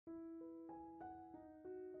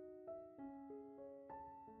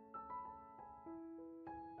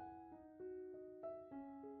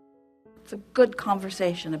It's a good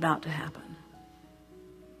conversation about to happen.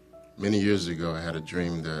 Many years ago, I had a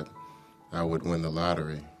dream that I would win the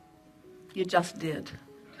lottery. You just did.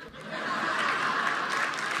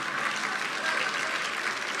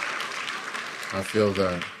 I feel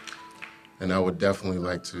that, and I would definitely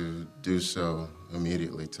like to do so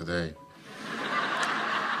immediately today.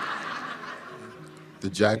 The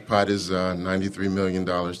jackpot is $93 million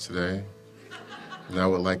today, and I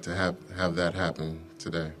would like to have that happen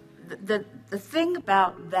today. The thing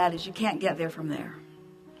about that is you can't get there from there.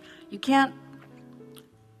 You can't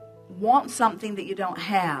want something that you don't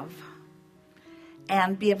have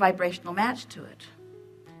and be a vibrational match to it.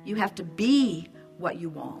 You have to be what you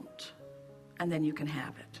want, and then you can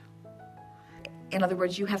have it. In other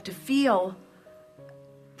words, you have to feel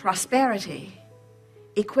prosperity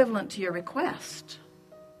equivalent to your request.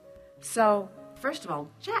 So, first of all,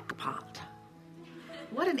 jackpot.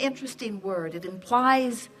 What an interesting word. It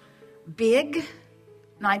implies big,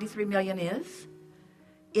 93 million is.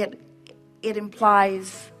 It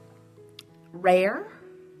implies rare.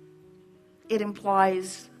 It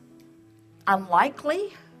implies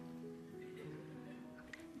unlikely.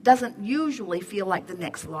 Doesn't usually feel like the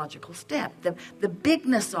next logical step. The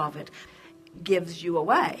bigness of it gives you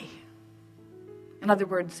away. In other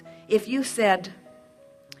words, if you said,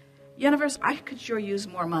 universe, I could sure use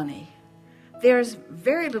more money, there's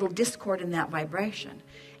very little discord in that vibration.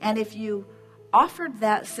 And if you offered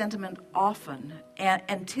that sentiment often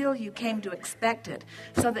until you came to expect it,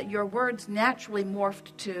 so that your words naturally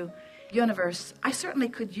morphed to, universe, I certainly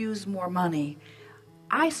could use more money.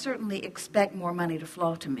 I certainly expect more money to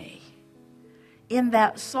flow to me. In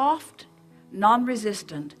that soft,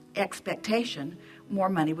 non-resistant expectation, more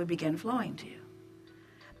money would begin flowing to you.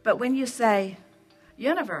 But when you say,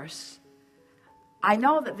 universe, I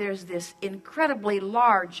know that there's this incredibly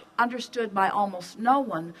large, understood by almost no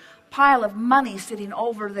one, pile of money sitting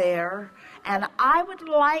over there, and I would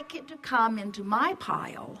like it to come into my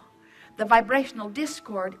pile. The vibrational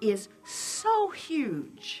discord is so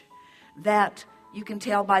huge that you can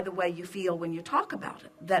tell by the way you feel when you talk about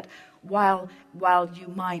it, that while you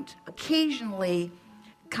might occasionally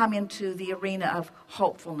come into the arena of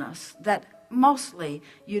hopefulness, that mostly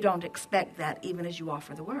you don't expect that even as you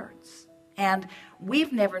offer the words. And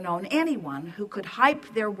we've never known anyone who could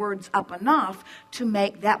hype their words up enough to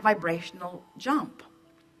make that vibrational jump.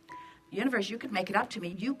 Universe, you could make it up to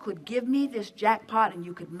me. You could give me this jackpot and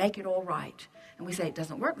you could make it all right. And we say it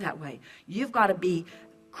doesn't work that way. You've got to be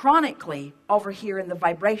chronically over here in the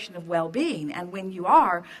vibration of well-being, and when you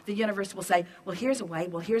are, the universe will say, well, here's a way,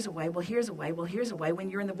 well, here's a way, well, here's a way, well, here's a way. When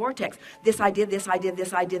you're in the vortex, this I did, this I did,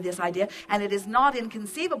 this I did, this I did, and it is not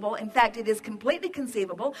inconceivable. In fact, it is completely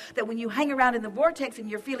conceivable that when you hang around in the vortex and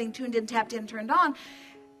you're feeling tuned in, tapped in, turned on,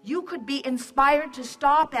 you could be inspired to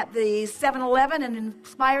stop at the 7-Eleven and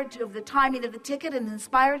inspired to the timing of the ticket and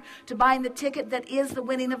inspired to buying the ticket that is the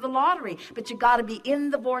winning of the lottery. But you got to be in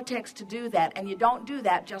the vortex to do that, and you don't do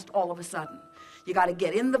that just all of a sudden. You got to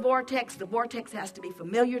get in the vortex. The vortex has to be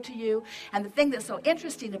familiar to you. And the thing that's so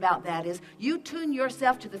interesting about that is you tune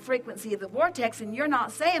yourself to the frequency of the vortex, and you're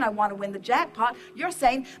not saying, I want to win the jackpot. You're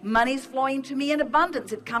saying, money's flowing to me in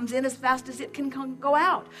abundance. It comes in as fast as it can go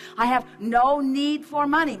out. I have no need for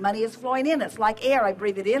money. Money is flowing in. It's like air. I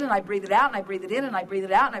breathe it in, and I breathe it out, and I breathe it in, and I breathe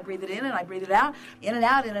it out, and I breathe it in, and I breathe it out. In and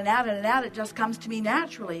out, in and out, in and out. It just comes to me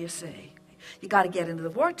naturally, you see. You got to get into the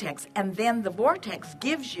vortex, and then the vortex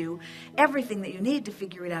gives you everything that you need to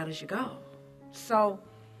figure it out as you go. So,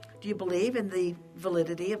 do you believe in the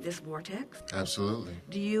validity of this vortex? Absolutely.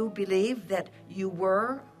 Do you believe that you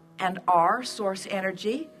were and are source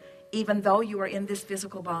energy, even though you are in this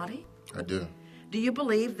physical body? I do. Do you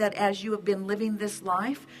believe that as you have been living this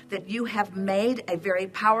life, that you have made a very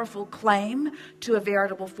powerful claim to a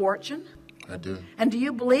veritable fortune? I do. And do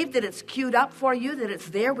you believe that it's queued up for you, that it's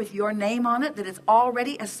there with your name on it, that it's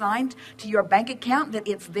already assigned to your bank account, that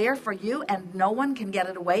it's there for you and no one can get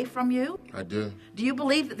it away from you? I do. Do you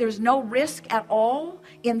believe that there's no risk at all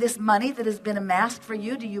in this money that has been amassed for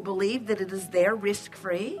you? Do you believe that it is there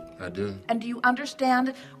risk-free? I do. And do you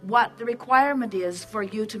understand what the requirement is for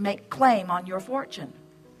you to make claim on your fortune?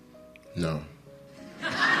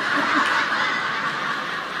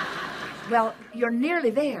 Well, you're nearly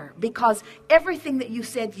there, because everything that you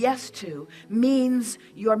said yes to means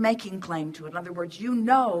you're making claim to it. In other words, you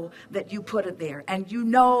know that you put it there, and you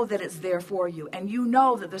know that it's there for you, and you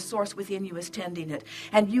know that the source within you is tending it,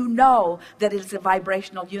 and you know that it's a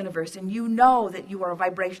vibrational universe, and you know that you are a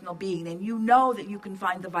vibrational being, and you know that you can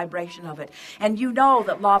find the vibration of it, and you know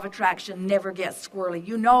that law of attraction never gets squirrely.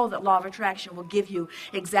 You know that law of attraction will give you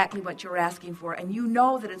exactly what you're asking for, and you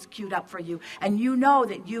know that it's queued up for you, and you know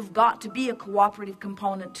that you've got to be a cooperative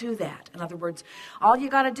component to that. In other words, all you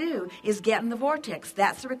got to do is get in the vortex.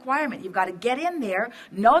 That's the requirement. You've got to get in there,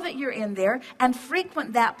 know that you're in there, and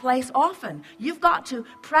frequent that place often. You've got to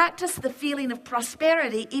practice the feeling of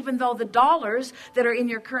prosperity, even though the dollars that are in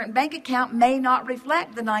your current bank account may not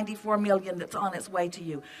reflect the 94 million that's on its way to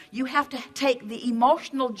you. You have to take the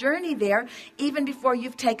emotional journey there even before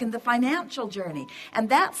you've taken the financial journey. And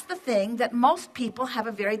that's the thing that most people have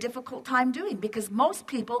a very difficult time doing, because most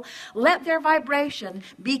people let their vibration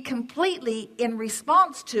be completely in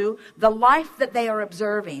response to the life that they are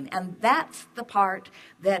observing. And that's the part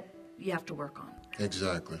that you have to work on.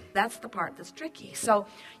 Exactly. That's the part that's tricky. So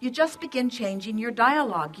you just begin changing your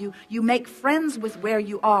dialogue. You make friends with where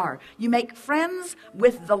you are. You make friends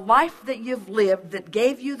with the life that you've lived that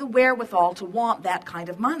gave you the wherewithal to want that kind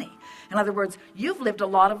of money. In other words, you've lived a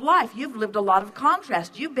lot of life. You've lived a lot of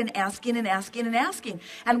contrast. You've been asking and asking and asking.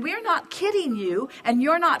 And we're not kidding you, and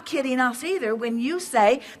you're not kidding us either, when you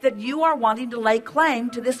say that you are wanting to lay claim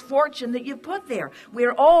to this fortune that you've put there.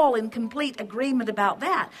 We're all in complete agreement about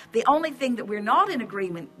that. The only thing that we're not in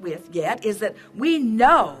agreement with yet is that we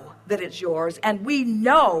know that it's yours, and we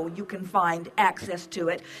know you can find access to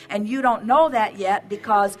it, and you don't know that yet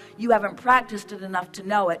because you haven't practiced it enough to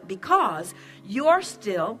know it, because you're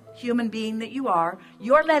still, human being that you are,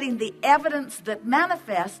 you're letting the evidence that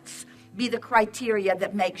manifests be the criteria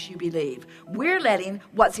that makes you believe. We're letting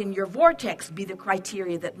what's in your vortex be the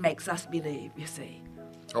criteria that makes us believe, you see.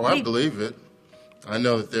 Oh, I believe it. I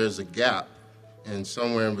know that there's a gap, and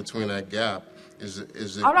somewhere in between that gap is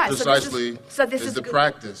it all right, precisely so this is the good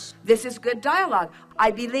practice. This is good dialogue. I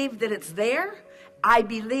believe that it's there. I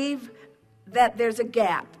believe that there's a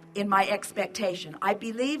gap in my expectation. I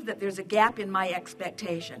believe that there's a gap in my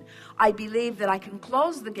expectation. I believe that I can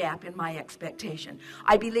close the gap in my expectation.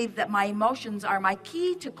 I believe that my emotions are my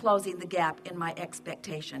key to closing the gap in my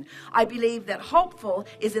expectation. I believe that hopeful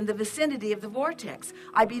is in the vicinity of the vortex.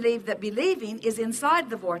 I believe that believing is inside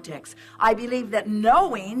the vortex. I believe that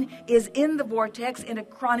knowing is in the vortex in a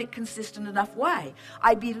chronic, consistent enough way.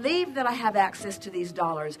 I believe that I have access to these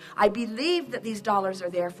dollars. I believe that these dollars are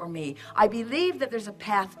there for me. I believe that there's a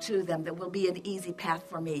path to them that will be an easy path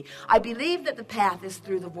for me. I believe that the path is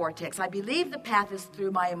through the vortex. I believe the path is through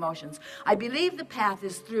my emotions. I believe the path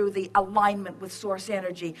is through the alignment with source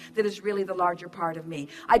energy that is really the larger part of me.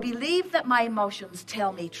 I believe that my emotions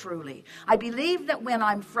tell me truly. I believe that when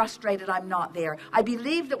I'm frustrated, I'm not there. I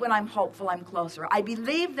believe that when I'm hopeful, I'm closer. I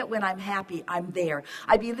believe that when I'm happy, I'm there.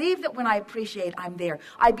 I believe that when I appreciate, I'm there.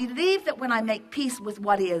 I believe that when I make peace with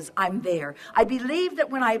what is, I'm there. I believe that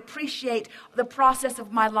when I appreciate the process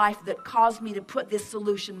of my life that caused me to put this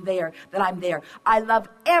solution there, that I'm there. I love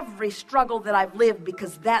every struggle that I've lived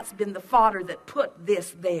because that's been the fodder that put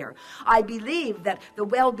this there. I believe that the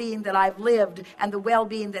well-being that I've lived and the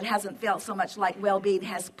well-being that hasn't felt so much like well-being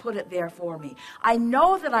has put it there for me. I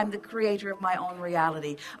know that I'm the creator of my own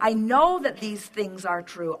reality. I know that these things are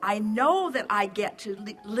true. I know that I get to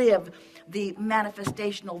live the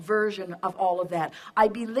manifestational version of all of that. I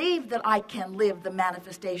believe that I can live the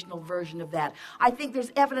manifestational version of that. I think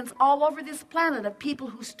there's evidence all over this planet of people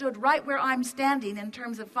who stood right where I'm standing in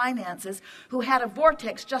terms of finances, who had a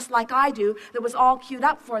vortex just like I do that was all queued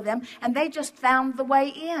up for them, and they just found the way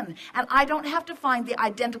in. And I don't have to find the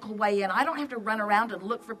identical way in. I don't have to run around and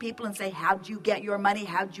look for people and say, how'd you get your money?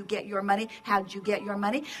 How'd you get your money? How'd you get your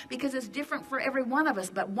money? Because it's different for every one of us.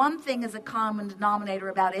 But one thing is a common denominator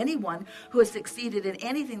about anyone who has succeeded in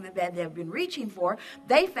anything that they've been reaching for.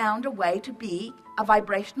 They found a way to be a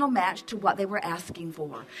vibrational match to what they were asking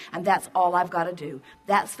for. And that's all I've got to do.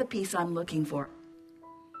 That's the piece I'm looking for.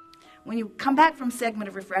 When you come back from segment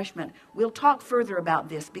of refreshment, we'll talk further about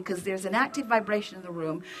this because there's an active vibration in the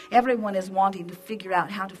room. Everyone is wanting to figure out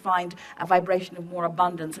how to find a vibration of more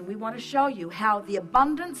abundance. And we want to show you how the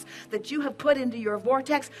abundance that you have put into your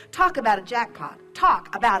vortex, talk about a jackpot.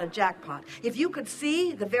 Talk about a jackpot. If you could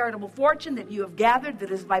see the veritable fortune that you have gathered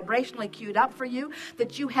that is vibrationally queued up for you,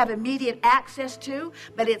 that you have immediate access to,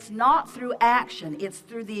 but it's not through action, it's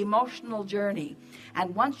through the emotional journey.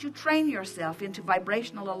 And once you train yourself into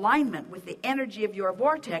vibrational alignment, alignment with the energy of your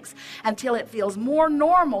vortex until it feels more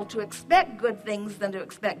normal to expect good things than to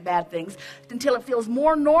expect bad things, until it feels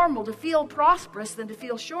more normal to feel prosperous than to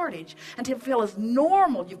feel shortage, until it feels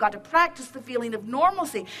normal. You've got to practice the feeling of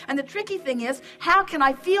normalcy. And the tricky thing is, how can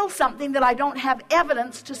I feel something that I don't have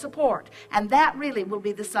evidence to support? And that really will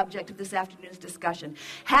be the subject of this afternoon's discussion.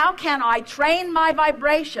 How can I train my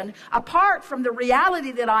vibration apart from the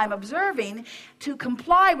reality that I'm observing to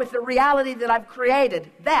comply with the reality that I've created?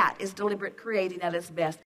 That is deliberate creating at its best.